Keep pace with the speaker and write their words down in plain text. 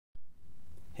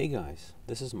Hey guys,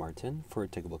 this is Martin for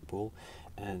TechBookPool,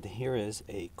 and here is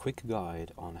a quick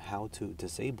guide on how to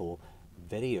disable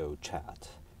video chat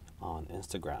on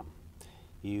Instagram.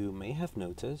 You may have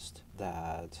noticed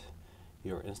that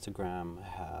your Instagram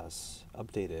has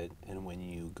updated, and when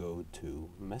you go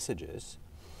to messages,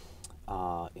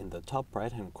 in the top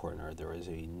right hand corner there is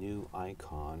a new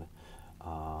icon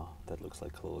that looks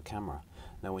like a little camera.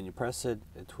 Now when you press it,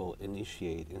 it will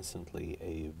initiate instantly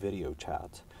a video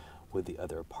chat with the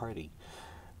other party.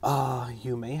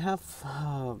 You may have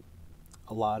a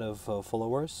lot of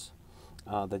followers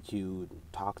that you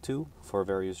talk to for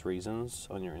various reasons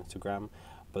on your Instagram,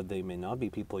 but they may not be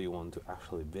people you want to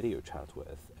actually video chat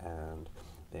with, and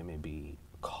they may be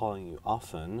calling you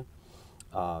often,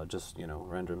 just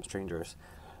random strangers.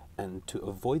 And to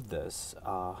avoid this,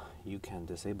 you can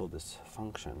disable this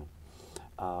function.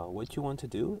 What you want to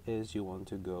do is you want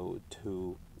to go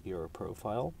to your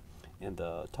profile. In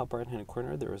the top right hand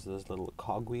corner there is this little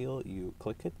cogwheel. You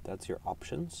click it, that's your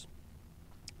options.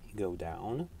 You go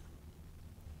down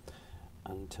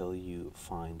until you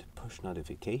find push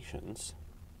notifications,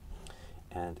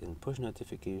 and in push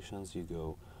notifications you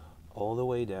go all the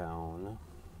way down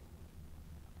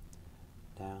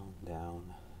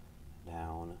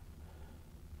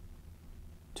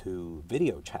to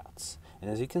video chats.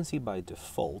 And as you can see, by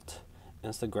default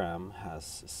Instagram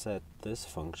has set this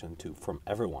function to from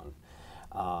everyone.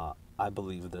 I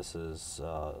believe this is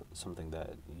something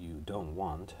that you don't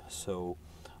want, so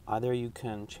either you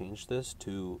can change this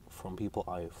to from people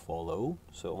I follow,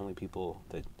 so only people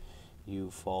that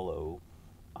you follow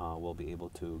will be able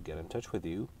to get in touch with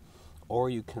you, or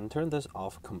you can turn this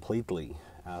off completely,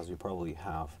 as you probably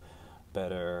have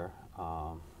better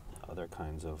other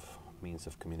kinds of means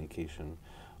of communication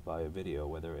via video,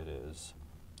 whether it is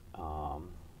on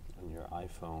your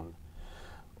iPhone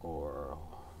or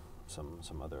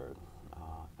some other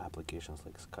applications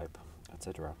like Skype,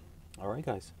 etc. Alright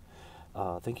guys,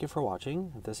 thank you for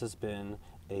watching. This has been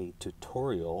a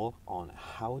tutorial on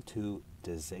how to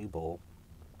disable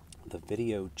the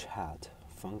video chat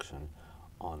function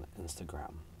on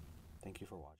Instagram. Thank you for watching.